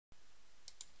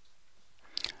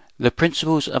The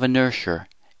principles of inertia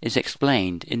is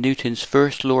explained in Newton's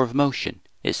first law of motion.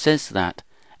 It says that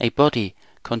a body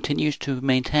continues to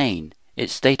maintain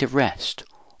its state of rest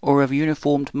or of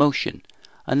uniformed motion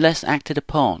unless acted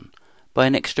upon by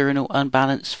an external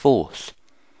unbalanced force.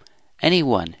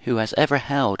 Anyone who has ever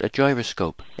held a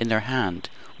gyroscope in their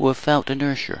hand will have felt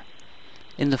inertia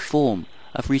in the form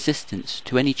of resistance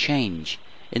to any change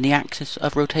in the axis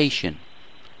of rotation.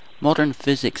 Modern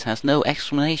physics has no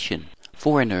explanation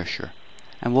for inertia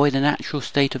and why the natural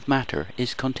state of matter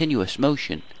is continuous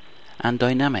motion and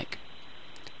dynamic.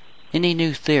 In a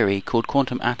new theory called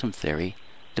quantum atom theory,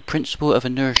 the principle of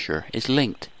inertia is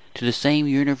linked to the same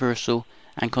universal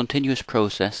and continuous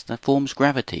process that forms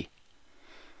gravity.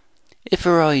 If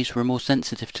our eyes were more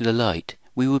sensitive to the light,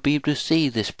 we would be able to see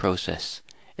this process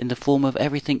in the form of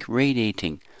everything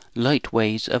radiating light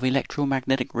waves of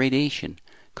electromagnetic radiation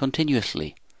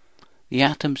continuously. The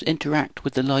atoms interact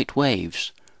with the light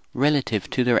waves relative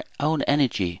to their own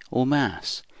energy or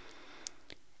mass.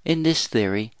 In this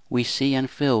theory, we see and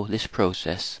feel this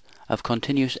process of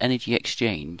continuous energy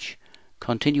exchange,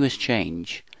 continuous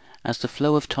change, as the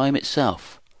flow of time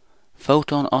itself,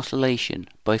 photon oscillation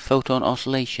by photon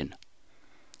oscillation.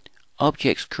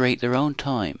 Objects create their own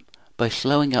time by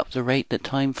slowing up the rate that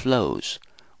time flows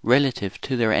relative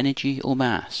to their energy or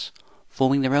mass,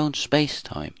 forming their own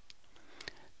space-time.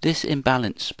 This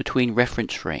imbalance between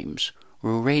reference frames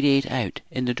will radiate out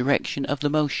in the direction of the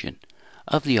motion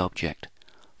of the object,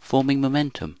 forming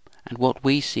momentum and what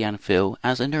we see and feel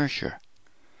as inertia.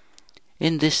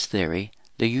 In this theory,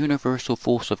 the universal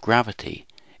force of gravity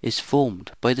is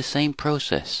formed by the same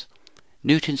process.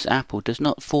 Newton's apple does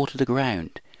not fall to the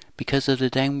ground because of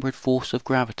the downward force of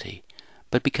gravity,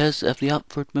 but because of the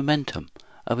upward momentum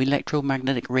of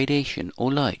electromagnetic radiation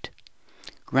or light.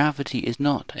 Gravity is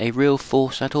not a real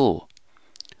force at all.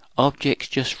 Objects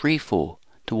just free fall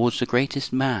towards the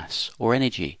greatest mass or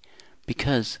energy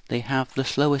because they have the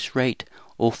slowest rate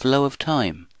or flow of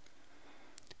time.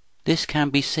 This can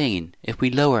be seen if we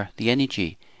lower the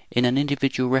energy in an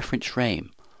individual reference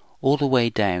frame all the way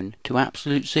down to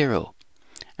absolute zero.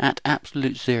 At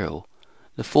absolute zero,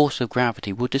 the force of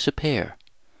gravity will disappear.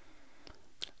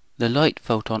 The light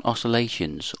photon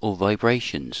oscillations or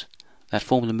vibrations that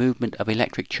form the movement of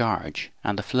electric charge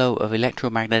and the flow of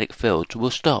electromagnetic fields will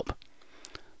stop.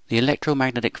 The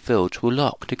electromagnetic fields will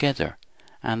lock together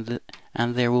and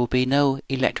there will be no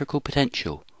electrical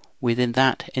potential within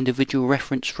that individual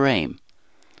reference frame.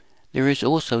 There is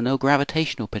also no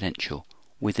gravitational potential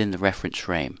within the reference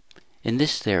frame. In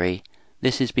this theory,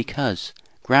 this is because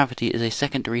gravity is a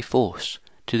secondary force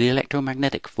to the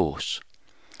electromagnetic force.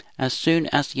 As soon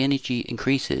as the energy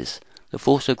increases, the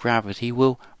force of gravity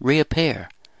will reappear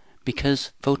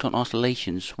because photon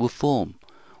oscillations will form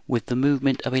with the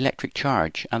movement of electric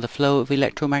charge and the flow of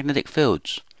electromagnetic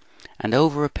fields, and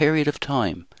over a period of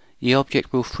time the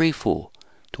object will free fall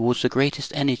towards the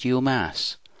greatest energy or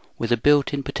mass with a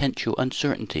built-in potential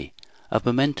uncertainty of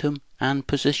momentum and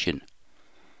position.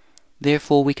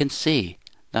 Therefore we can see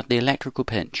that the electrical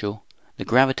potential, the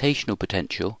gravitational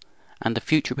potential, and the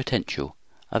future potential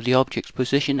of the object's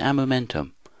position and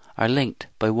momentum are linked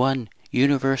by one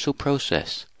universal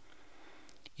process.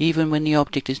 Even when the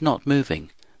object is not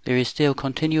moving, there is still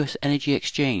continuous energy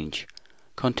exchange,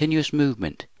 continuous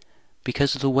movement,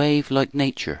 because of the wave-like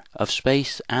nature of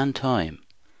space and time.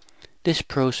 This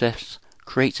process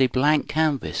creates a blank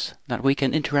canvas that we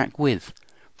can interact with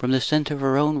from the center of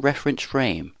our own reference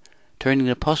frame, turning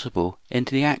the possible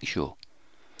into the actual.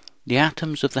 The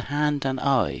atoms of the hand and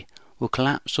eye will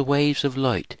collapse the waves of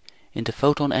light into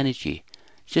photon energy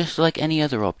just like any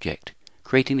other object,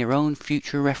 creating their own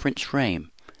future reference frame.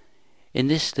 In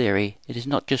this theory, it is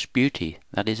not just beauty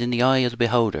that is in the eye of the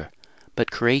beholder,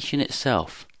 but creation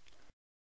itself,